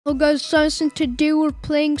Oh guys, and today we're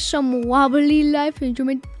playing some Wobbly Life and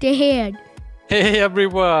my dad. Hey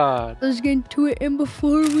everyone! Let's get into it, and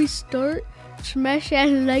before we start, smash that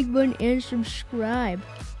like button and subscribe.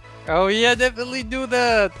 Oh yeah, definitely do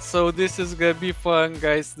that! So this is gonna be fun,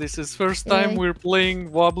 guys. This is first time we're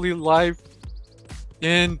playing Wobbly Life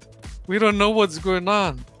and we don't know what's going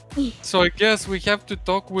on. So I guess we have to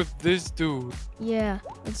talk with this dude. Yeah,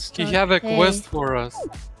 let's start. He have a quest for us.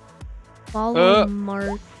 Follow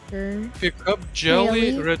marker. Pick up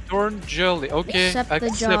jelly, return jelly. Okay, accept the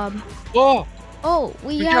job. Oh,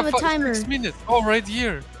 we have a timer. 6 minutes. Oh, right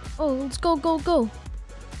here. Oh, let's go.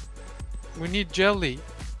 We need jelly.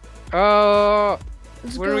 Where are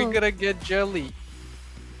we gonna get jelly?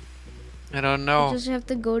 I don't know. We just have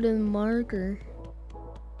to go to the marker.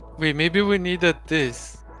 Wait, maybe we needed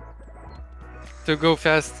this to go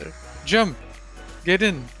faster. Jump! Get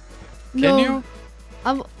in! Can you?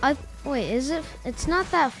 Wait, is it? It's not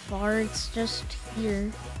that far. It's just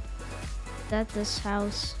here. At this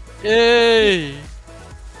house. Hey!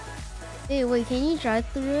 Hey, wait, can you drive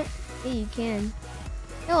through it? Yeah, you can.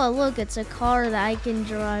 Oh, look, it's a car that I can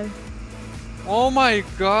drive. Oh my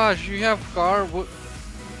gosh, you have car?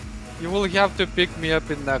 You will have to pick me up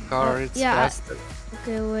in that car. It's faster.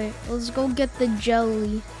 Okay, wait. Let's go get the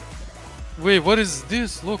jelly. Wait, what is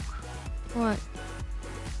this? Look. What?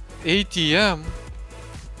 ATM.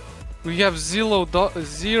 We have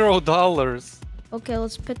 $0. Okay,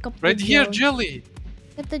 let's pick up right here, jelly.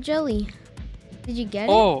 Get the jelly. Did you get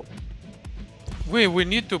it? Oh. Wait, we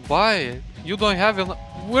need to buy it. You don't have enough.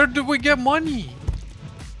 Where do we get money?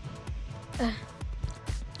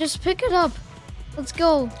 Just pick it up. Let's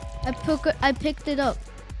go. I picked it up.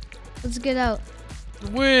 Let's get out.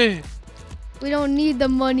 Wait. We don't need the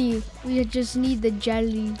money. We just need the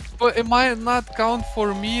jelly. But it might not count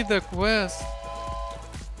for me, the quest.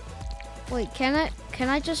 Wait, can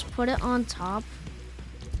I just put it on top?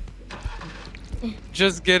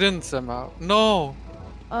 Just get in somehow. No.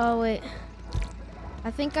 Oh wait.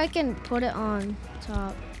 I think I can put it on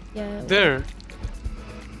top. Yeah. There. Wait.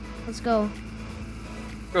 Let's go.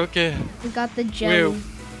 Okay. We got the jelly. Wait,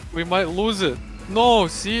 we might lose it. No,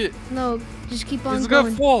 see? No, just keep on going. It's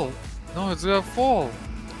gonna fall. No, it's gonna fall.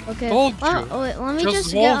 Okay. Told you. Oh wait, let me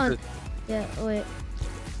just get on. Yeah, wait.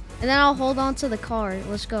 And then I'll hold on to the car.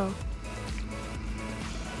 Let's go.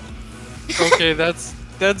 Okay, that's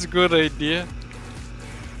good idea.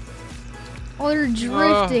 Oh, you're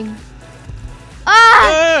drifting.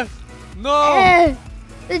 No!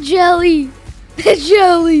 The jelly! The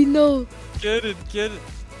jelly! No! Get it!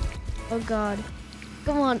 Oh god.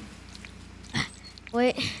 Come on.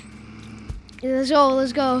 Wait. Yeah,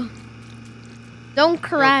 let's go. Don't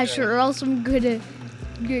crash or else I'm gonna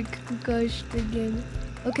get concussed again.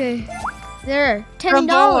 Okay. There.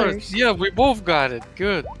 $10. Yeah, we both got it.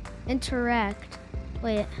 Good. Interact.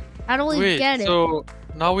 Wait. How do we get it? So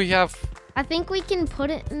now we have... I think we can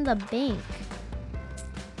put it in the bank.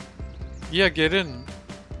 Yeah, get in.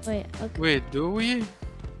 Wait, okay. Wait, do we?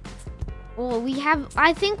 Well, we have...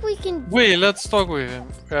 I think we can... Wait, let's talk with him.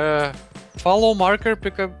 Follow marker,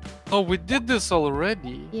 pick up... Oh, we did this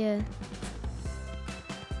already. Yeah.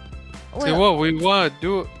 So what, we want to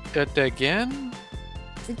do it again?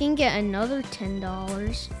 We can get another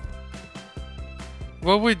 $10.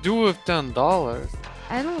 What we do with $10?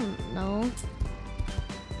 I don't know.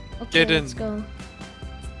 Okay, get in. Let's go.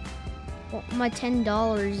 Well, my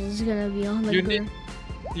 $10 is gonna be on the ground.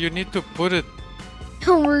 You need to put it.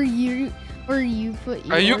 Where you put yours.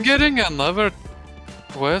 Are you getting another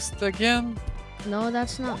quest again? No,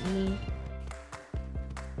 that's not me.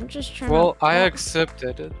 I'm just trying. Well, I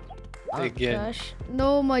accepted it again. Gosh.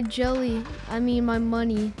 No, my jelly. I mean my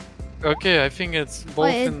money. Okay, I think it's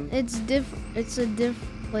both. It's a diff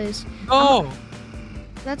place. No.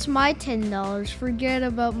 That's my $10. Forget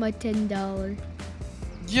about my $10.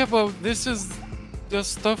 Yeah, but this is the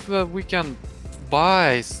stuff that we can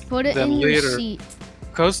buy. Put it in your seat.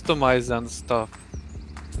 Customize and stuff.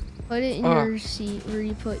 Put it in your seat where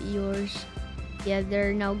you put yours. Yeah,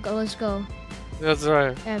 there. Now go. Let's go. That's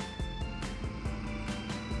right. F.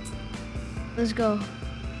 Let's go.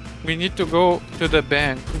 We need to go to the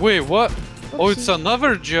bank. Wait, what? Oopsie. Oh, it's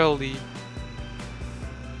another jelly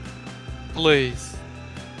place.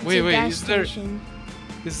 Wait, is there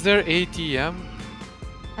ATM?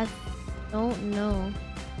 I don't know.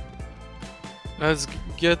 Let's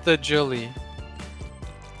get the jelly.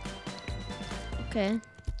 Okay.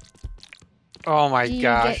 Oh my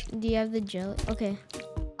gosh. Do you have the jelly? Okay.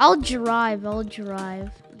 I'll drive.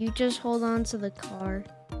 You just hold on to the car.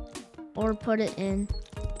 Or put it in.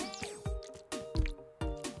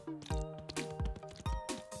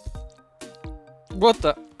 What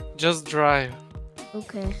the? Just drive.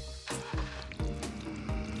 Okay.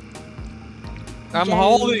 I'm Jenny.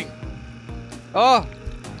 holding. Oh.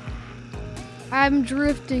 I'm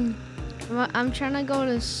drifting. I'm trying to go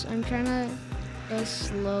to. I'm trying to go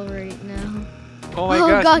slow right now. Oh my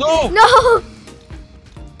gosh. God. No. No!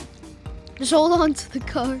 Just hold on to the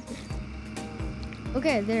car.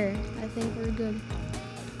 Okay, there. I think we're good.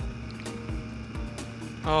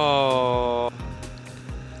 Oh.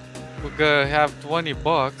 We're gonna have 20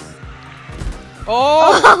 bucks.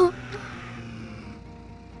 Oh!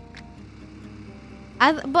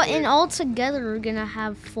 But in all together, we're gonna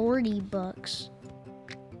have 40 bucks.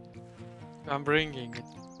 I'm bringing it.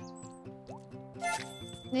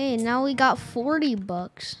 Hey, now we got 40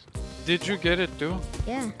 bucks. Did you get it too?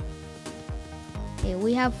 Yeah. Hey,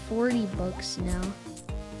 we have 40 bucks now.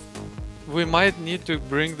 We might need to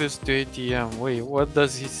bring this to ATM. Wait, what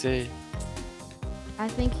does he say? I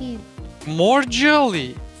think he... More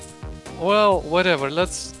jelly! Well, whatever.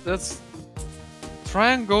 Let's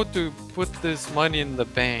try and go to put this money in the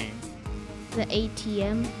bank. The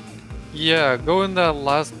ATM? Yeah, go in that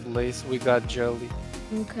last place we got jelly.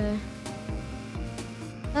 Okay.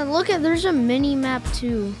 And look at, there's a mini map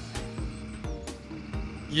too.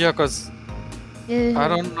 Yeah, cause I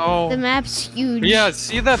don't know. The map's huge. Yeah,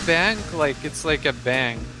 see the bank? Like it's like a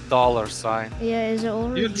bank dollar sign. Yeah, is it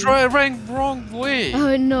over? You try wrong way.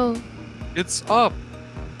 Oh no. It's up.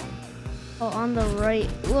 Oh, on the right.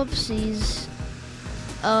 Whoopsies.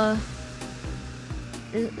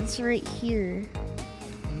 It's right here.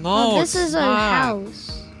 No, this is a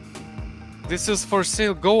house. This is for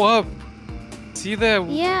sale. Go up. See the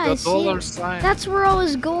dollar sign? That's where I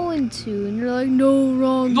was going to, and you're like, no,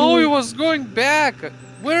 wrong. No, it was going back.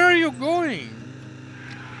 Where are you going?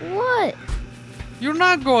 What? You're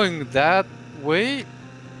not going that way.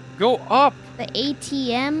 Go up. The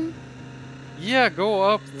ATM? Yeah, go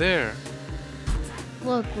up there.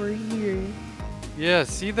 Look, we're here. Yeah,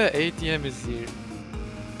 see the ATM is here.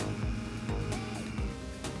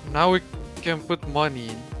 Now we can put money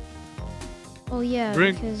in. Oh yeah.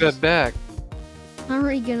 Bring that back. How are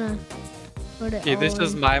we gonna put it? Okay, this all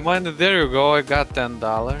is in? my money. There you go. I got $10.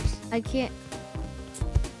 I can't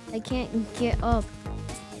get up.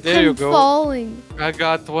 There you I'm go. falling. I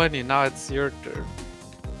got 20. Now it's your turn.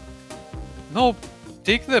 No,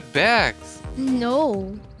 take the bags.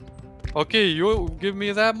 No. Okay, you give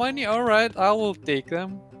me that money? Alright, I will take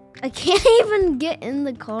them. I can't even get in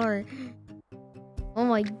the car. Oh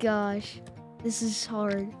my gosh. This is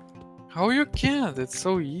hard. How you can't? It's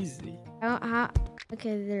so easy.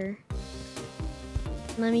 Okay, there.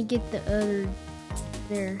 Let me get the other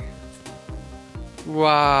there.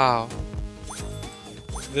 Wow.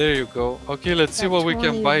 There you go. Okay, let's see what we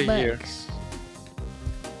can buy here.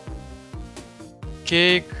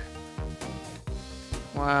 Cake.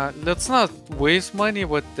 Let's not waste money,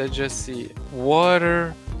 but just see.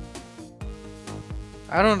 Water.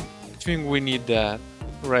 I don't think we need that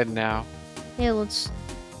right now. Hey, let's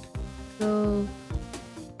go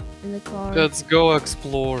in the car. Let's go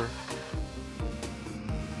explore.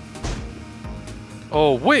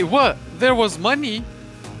 Oh, wait, what? There was money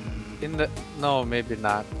in the... No, maybe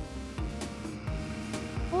not.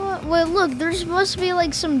 What? Wait, look, there's must be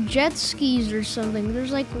like some jet skis or something.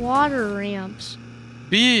 There's like water ramps.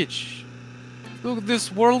 Beach. Look,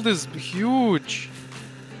 this world is huge.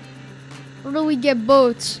 Where do we get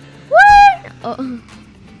boats? What? Oh.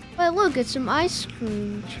 Wait, look, it's some ice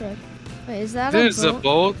cream truck. Wait, is that There's a boat? a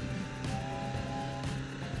boat.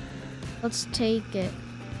 Let's take it.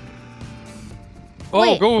 Oh,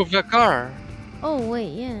 Wait. go with the car. Oh,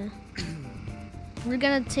 wait, yeah. We're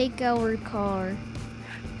gonna take our car.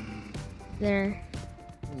 There.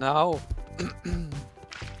 No.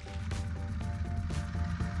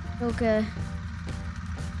 Okay.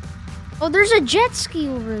 Oh, there's a jet ski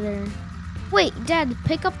over there. Wait, Dad,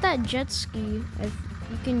 pick up that jet ski. If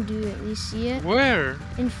you can do it. You see it? Where?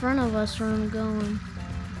 In front of us where I'm going.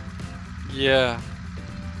 Yeah.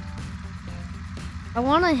 I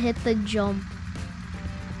want to hit the jump.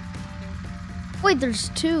 Wait, there's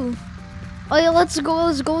two. Oh yeah, let's go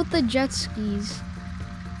with the jet skis.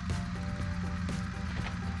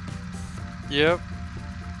 Yep.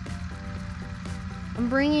 I'm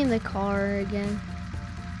bringing the car again.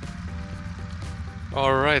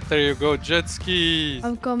 All right, there you go, jet skis.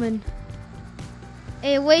 I'm coming.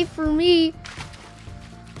 Hey, wait for me.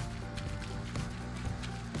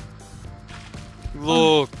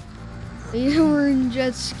 Look. We're in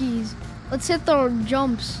jet skis. Let's hit the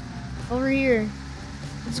jumps over here.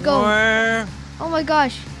 Let's go. Where? Oh my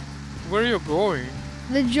gosh, Where are you going?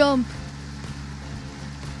 the jump.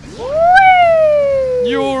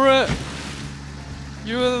 You're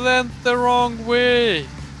You went the wrong way.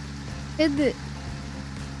 Hit it.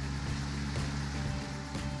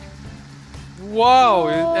 Wow,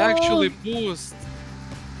 it Oh. actually boosts.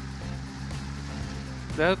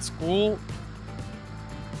 That's cool.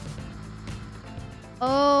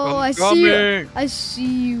 Oh, I'm I see you. coming. I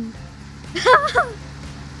see you.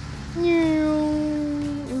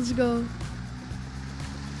 Let's go.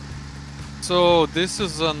 So this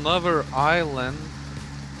is another island.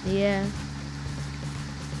 Yeah.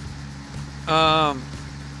 Um,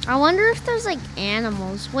 I wonder if there's like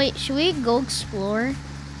animals. Wait, should we go explore?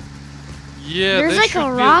 yeah. There's there like should a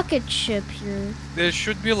be- rocket ship here. There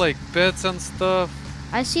should be like pets and stuff.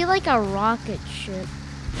 I see like a rocket ship.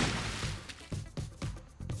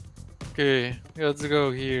 Okay, let's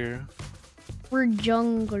go here. We're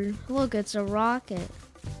jungle. Look, it's a rocket.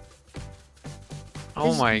 Oh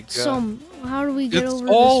It's my god. How do we get It's over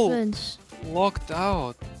all- this fence? Locked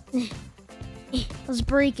out. Let's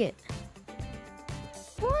break it.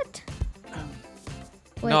 What?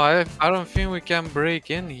 Wait. No, I don't think we can break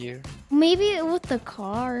in here. Maybe with the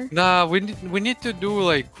car. Nah, we need to do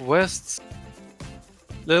like quests.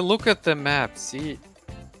 Look at the map. See,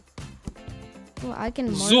 Oh, I can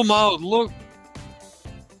march. zoom out. Look.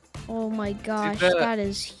 Oh my gosh, that? that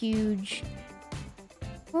is huge.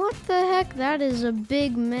 What the heck? That is a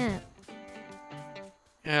big map.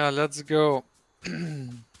 Yeah, let's go.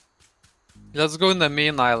 Let's go in the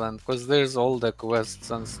main island because there's all the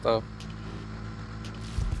quests and stuff.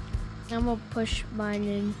 I'm gonna push mine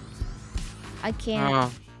in. I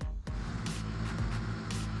can't.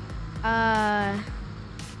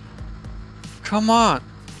 Come on.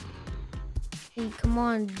 Hey, come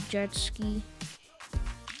on, jet ski.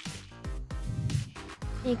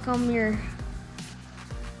 Hey, come here.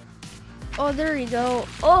 Oh, there you go.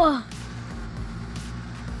 Oh!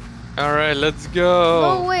 All right, let's go.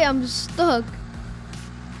 Oh, wait, I'm stuck.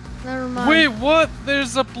 Never mind. Wait, what?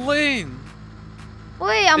 There's a plane.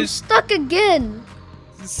 Wait, I'm It's- stuck again.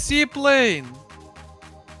 Seaplane.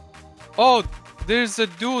 Oh, there's a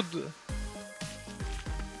dude.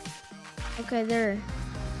 Okay, there.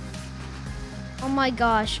 Oh my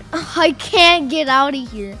gosh. I can't get out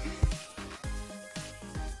of here.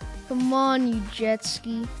 Come on, you jet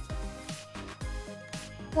ski.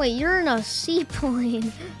 Wait, you're in a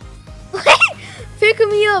seaplane. Pick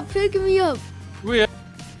me up, pick me up. Wait,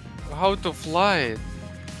 how to fly it?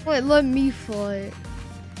 Wait, let me fly it.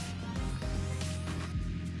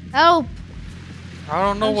 Help! I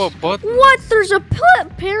don't know what button. What? There's a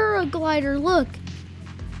paraglider, look.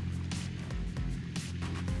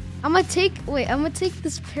 I'm gonna take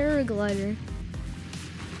this paraglider.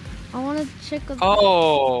 I wanna check out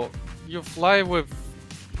Oh, you fly with.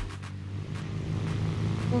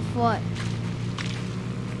 what?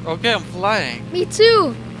 Okay, I'm flying. Me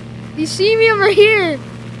too! You see me over here?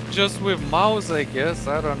 Just with mouse, I guess.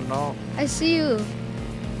 I don't know. I see you.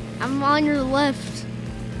 I'm on your left.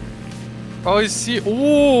 Oh, I see.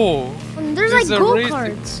 Ooh. There's like There's a race-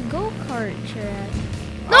 go-karts. Go-kart track.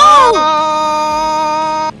 No!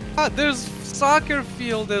 Ah, there's soccer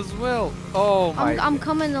field as well. Oh my. I'm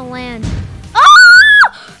coming to land.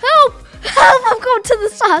 Ah! Help! Help! I'm going to the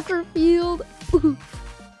soccer field.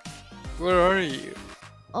 Where are you?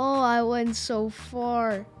 Oh, I went so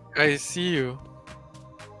far. I see you.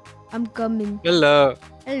 I'm coming. Hello.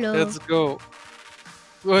 Hello. Let's go.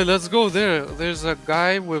 Wait, let's go there. There's a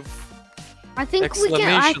guy with I think we can.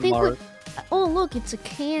 I exclamation think we. mark. Oh, look, it's a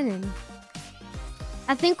cannon.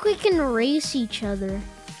 I think we can race each other.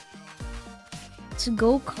 It's a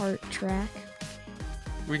go-kart track.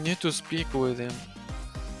 We need to speak with him.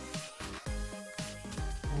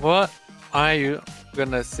 What are you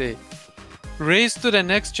gonna say? Race to the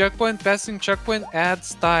next checkpoint. Passing checkpoint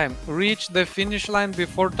adds time. Reach the finish line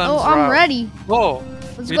before time's Oh, I'm out. ready. Go.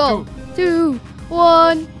 Let's Me go. too. 2,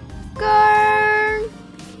 1, go!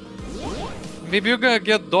 Maybe you're gonna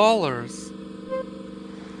get dollars.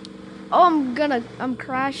 Oh, I'm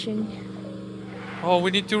crashing. Oh,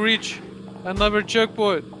 we need to reach another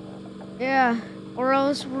checkpoint. Yeah, or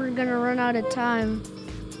else we're gonna run out of time.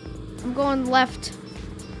 I'm going left.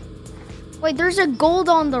 Wait, there's a gold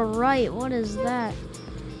on the right. What is that?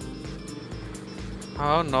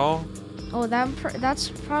 I don't know. Oh, that's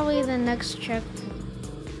probably the next check.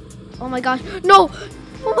 Oh my gosh, no!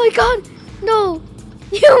 Oh my god, no!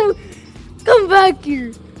 You come back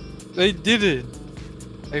here. I did it.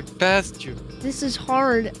 I passed you. This is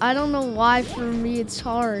hard. I don't know why for me it's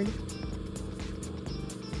hard.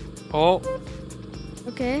 Oh.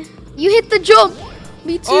 Okay, you hit the jump.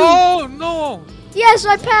 Me too. Oh no! Yes,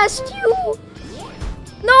 I passed you.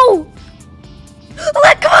 No!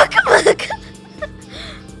 Come on.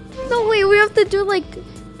 No, wait, we have to do like,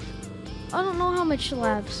 I don't know how much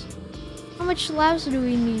laps. How much laps do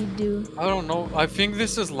we need to do? I don't know. I think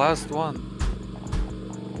this is last one.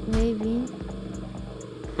 Maybe.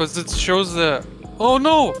 Because it shows the... Oh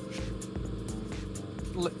no!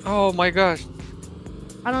 Oh my gosh.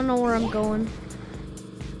 I don't know where I'm going.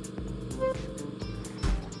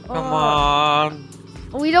 Come on.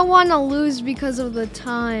 We don't want to lose because of the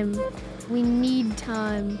time. We need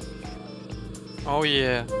time. Oh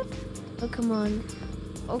yeah. Oh, come on.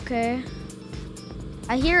 Okay.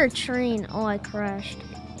 I hear a train. Oh, I crashed.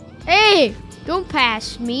 Hey! Don't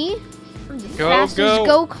pass me. I'm the fastest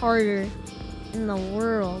go-karter in the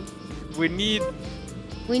world. We need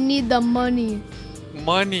the money.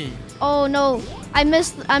 money. Oh no. I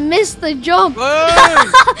missed the jump. Hey!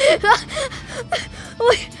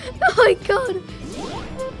 Oh my god.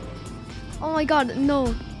 Oh my god,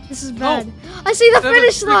 no. This is bad. No. I see the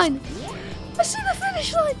finish line. I see the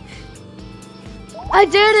finish line. I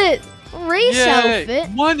did it. Race outfit.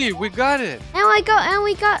 Money, we got it. And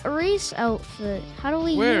we got race outfit. How do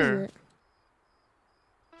we use it?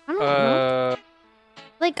 I don't know.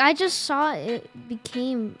 Like I just saw it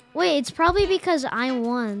became. Wait, it's probably because I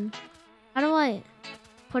won. How do I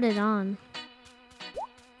put it on?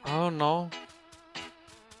 I don't know.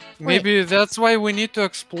 Maybe that's why we need to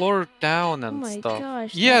explore town and stuff.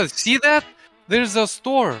 Gosh, yeah, see that? There's a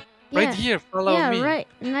store right here. Follow me. Yeah, right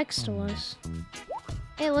next to us.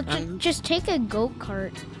 Hey, let's just take a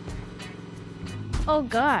go-kart. Oh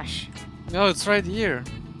gosh. No, it's right here.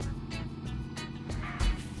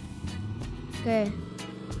 Okay.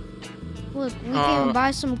 Look, we can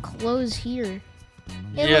buy some clothes here.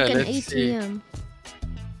 Hey, yeah, look, an let's ATM.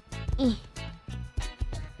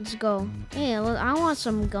 Let's go. Hey, look, I want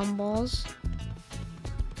some gumballs.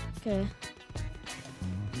 Okay.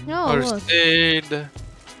 No, First aid.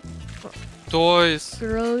 Toys.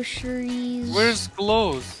 Groceries. Where's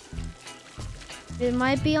clothes? It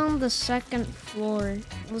might be on the second floor.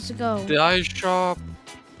 Let's go. The eye shop.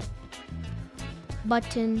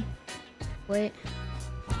 Button. Wait.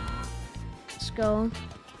 Let's go.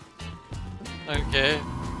 Okay.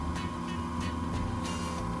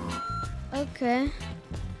 Okay.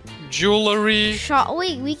 Jewelry.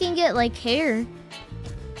 Wait, we can get like hair.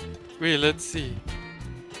 Wait, let's see.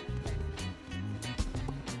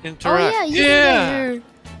 Interact. Oh yeah, you can get hair.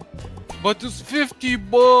 But it's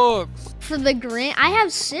 $50 for the grant. I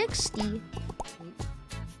have 60.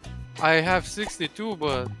 I have 62,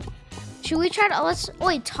 but should we try to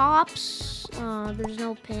wait, tops? There's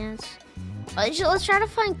no pants. Let's try to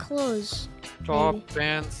find clothes. top maybe.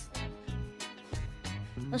 pants.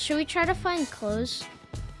 Should we try to find clothes?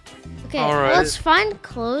 Okay, Alright. let's find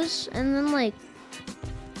clothes and then like.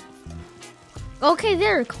 Okay,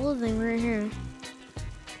 there, clothing right here.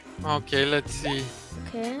 Okay, let's see.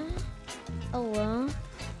 Okay. Hello.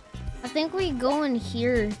 I think we go in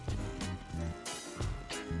here.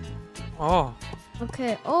 Oh.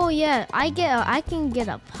 Okay. Oh yeah, I can get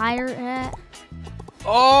a pirate hat.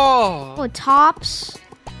 Oh. Oh, tops.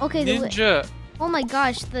 Okay. Ninja. Oh my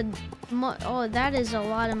gosh, that is a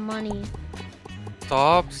lot of money.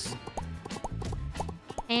 Tops.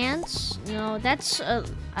 Pants? No, that's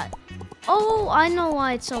oh, I know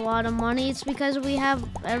why it's a lot of money. It's because we have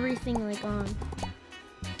everything like on.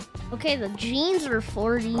 Okay, the jeans are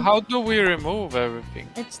 40. How do we remove everything?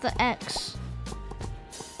 It's the X.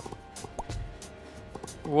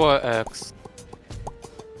 What X?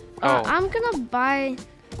 Oh. I'm gonna buy.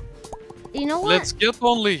 You know what? Let's get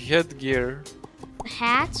only headgear.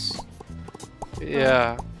 Hats.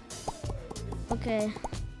 Yeah. Okay.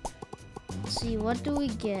 Let's see, what do we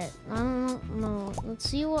get? I don't know. Let's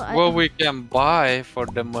see what we can buy for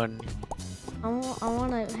the money. I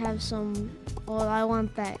want to have some. Oh, I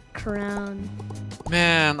want that crown.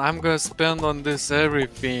 Man, I'm gonna spend on this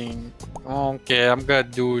everything. Okay, I'm gonna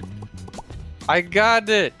do it. I got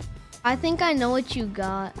it. I think I know what you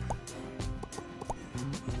got.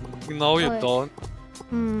 No, you don't.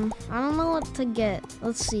 I don't know what to get.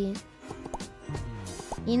 Let's see.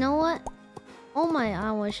 You know what? Oh my,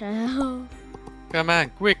 I wish I have. Come on,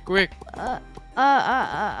 quick. You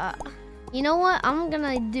know what? I'm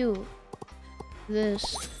gonna do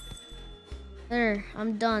this. There,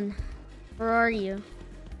 I'm done. Where are you?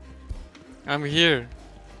 I'm here.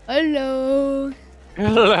 Hello.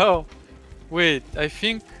 Hello. Wait, I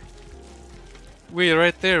think. Wait,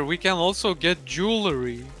 right there. We can also get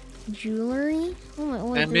jewelry. Jewelry? Oh my,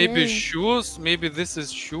 what and maybe shoes. Maybe this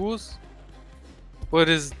is shoes. What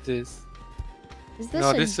is this? Is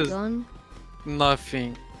this a gun? Is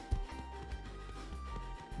nothing.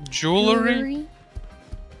 Jewelry?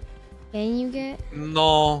 Can you get?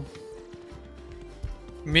 No.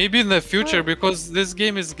 Maybe in the future, because this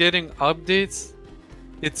game is getting updates.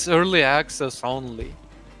 It's early access only.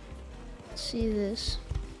 Let's see this.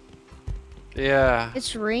 Yeah.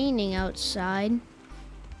 It's raining outside.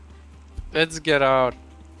 Let's get out.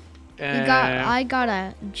 And... I got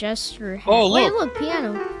a jester hat. Oh, look. Wait, look,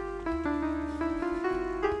 piano.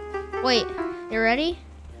 Wait, you ready?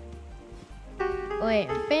 Wait,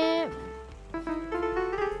 bam.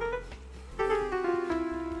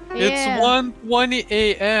 It's 1:20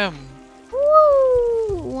 a.m.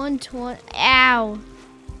 Woo! 1:20. Ow.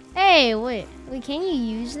 Hey, wait, can you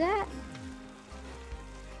use that?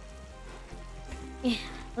 Yeah,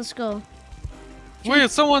 let's go.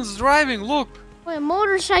 Wait, someone's driving. Look. Wait,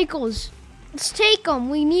 motorcycles. Let's take them.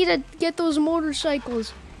 We need to get those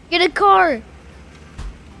motorcycles. Get a car.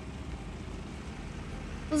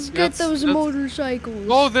 Let's get those motorcycles.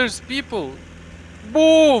 Oh, there's people.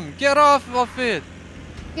 Boom! Get off of it.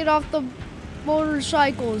 Get off the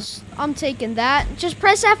motorcycles. I'm taking that. Just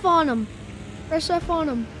press F on them. Press F on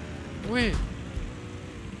them. Wait.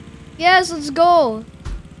 Yes, let's go.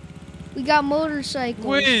 We got motorcycles.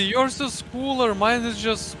 Wait, yours is cooler. Mine is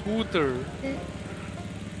just scooter.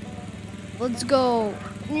 Let's go.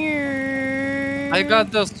 I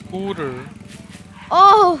got the scooter.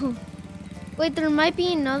 Oh! Wait, there might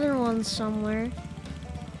be another one somewhere.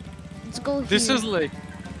 Let's go here. This is like...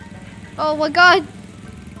 Oh my god!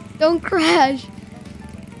 Don't crash!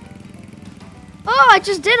 Oh, I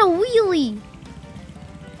just did a wheelie!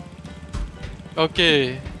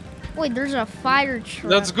 Okay. Wait, there's a fire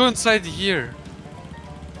truck. Let's go inside here.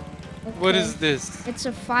 Okay. What is this? It's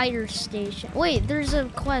a fire station. Wait, there's a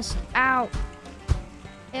quest. Ow.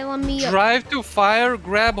 Hey, let me... Drive to fire,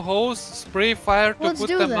 grab hose, spray fire to put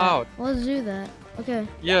them out. Let's do that. Okay.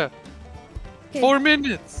 Yeah. Okay. 4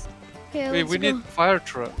 minutes. Okay, wait, we need fire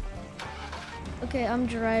truck. Okay, I'm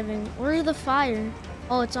driving. Where's the fire?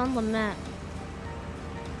 Oh, it's on the map.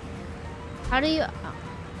 How do you...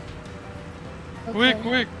 Okay.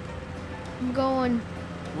 Quick. I'm going.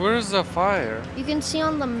 Where's the fire? You can see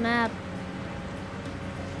on the map.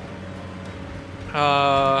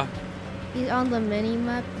 On the mini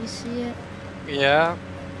map, you see it? Yeah.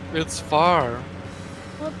 It's far.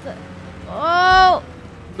 What the? Oh!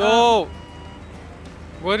 No!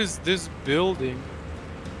 What is this building?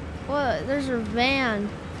 What? There's a van.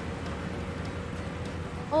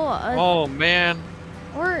 Oh, oh man.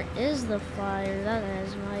 Where is the fire? That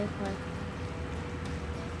is my question.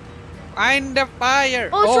 Find the fire!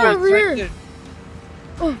 Oh, it's right over here!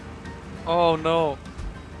 Oh. Oh no.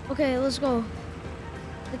 Okay, let's go.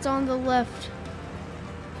 It's on the left.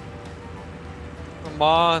 Come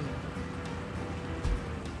on.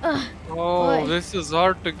 Oh, what? This is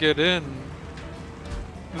hard to get in.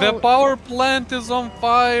 The power plant is on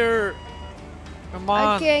fire. Come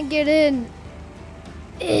on. I can't get in.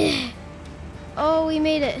 Oh, we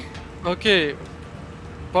made it. Okay.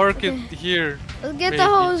 Park it here. Let's get the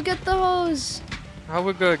hose. Get the hose. How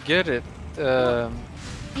we gonna get it?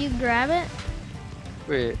 You grab it?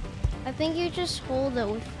 Wait. I think you just hold it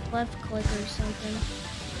with left click or something.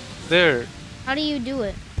 There. How do you do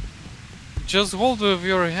it? Just hold with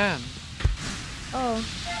your hand. Oh.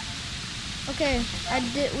 Okay,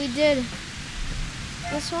 we did.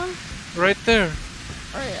 This one? Right there.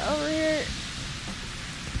 Alright, over here.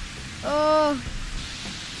 Oh.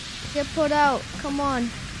 Get put out. Come on.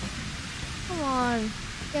 Come on.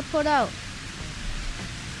 Get put out.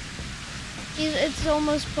 It's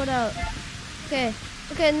almost put out. Okay.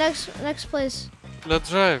 Okay, next place. Let's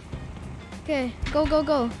drive. Okay,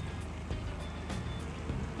 go.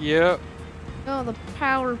 Yeah. Oh, the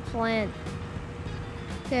power plant.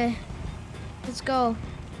 Okay. Let's go.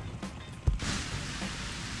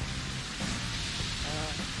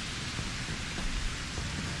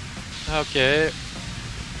 Okay.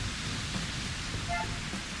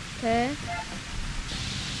 Okay.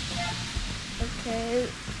 Okay.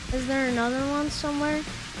 Is there another one somewhere?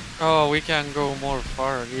 Oh, we can go more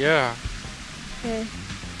far. Yeah. Okay.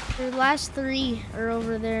 The last 3 are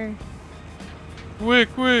over there. Quick.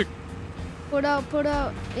 Put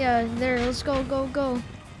out. Yeah, there. Let's go.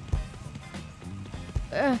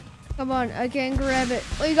 Come on, I can't grab it.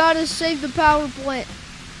 We gotta save the power plant.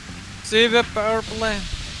 Save the power plant.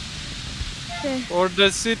 Okay. Or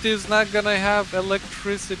the city is not gonna have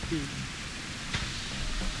electricity.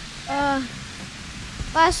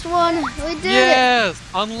 Last one. We did it. Yes,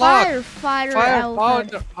 unlock.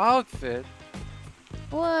 Firefighter outfit.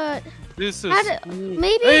 What? This is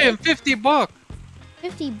maybe. Hey, and $50.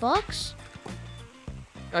 $50?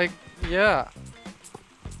 Yeah.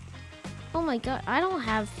 Oh my god, I don't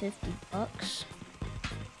have $50.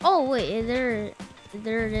 Oh wait, there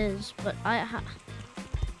it is. But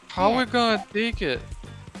How we gonna take it?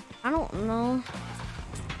 I don't know.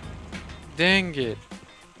 Dang it.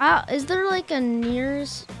 Is there like a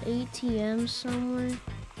nearest ATM somewhere?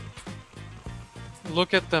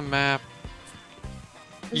 Look at the map.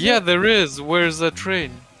 Is there is. Where's the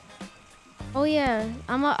train? Oh yeah,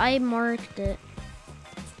 I marked it.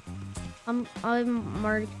 I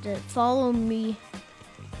marked it. Follow me.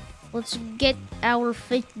 Let's get our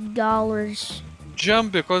 $50.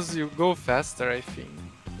 Jump because you go faster, I think.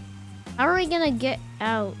 How are we gonna get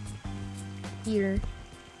out here?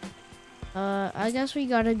 I guess we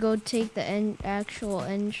gotta go take the actual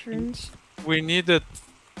entrance. We needed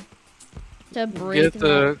to break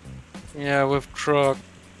the with truck.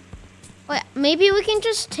 Wait, maybe we can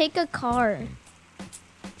just take a car.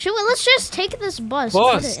 Let's just take this bus.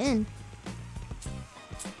 Put it in.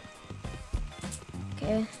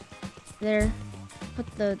 Okay, there. Put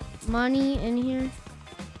the money in here.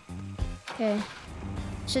 Okay,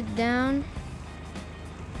 sit down.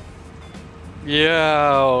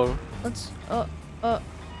 Yeah. Let's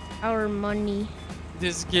our money.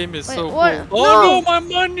 This game is so what? cool. Oh no, my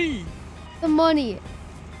money! The money.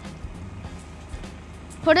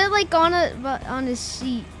 Put it like on a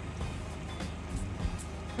seat.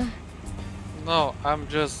 No, I'm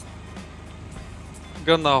just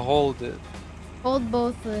gonna hold it. Hold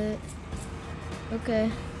both of it.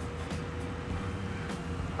 Okay.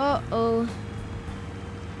 Uh-oh.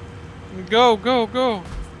 Go, go, go.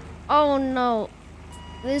 Oh no.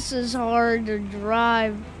 This is hard to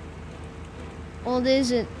drive. Well, it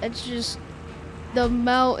isn't. It's just the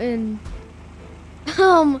mountain.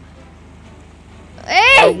 Hey!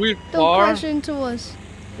 Are we Don't far? crash into us.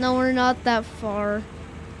 No, we're not that far.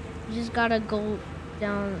 We just gotta go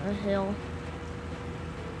down a hill.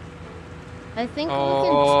 I think we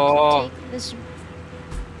can take this.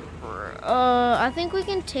 I think we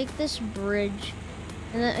can take this bridge,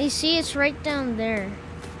 and then you see it's right down there.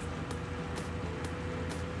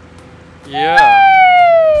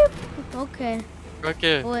 Yeah. Okay.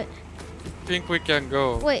 Okay. Wait. Think we can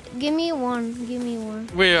go. Wait, give me one. Give me one.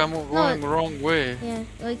 Wait, I'm going wrong way. Yeah.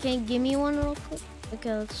 Okay, give me one real quick.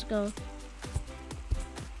 Okay, let's go.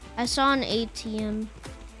 I saw an ATM.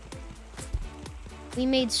 We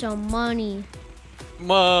made some money.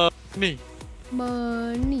 Money.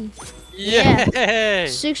 Money. Yay! Yeah.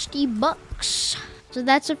 $60. So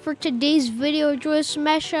that's it for today's video. Enjoy,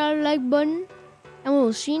 smash that like button, and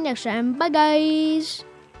we'll see you next time. Bye, guys.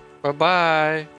 Bye bye.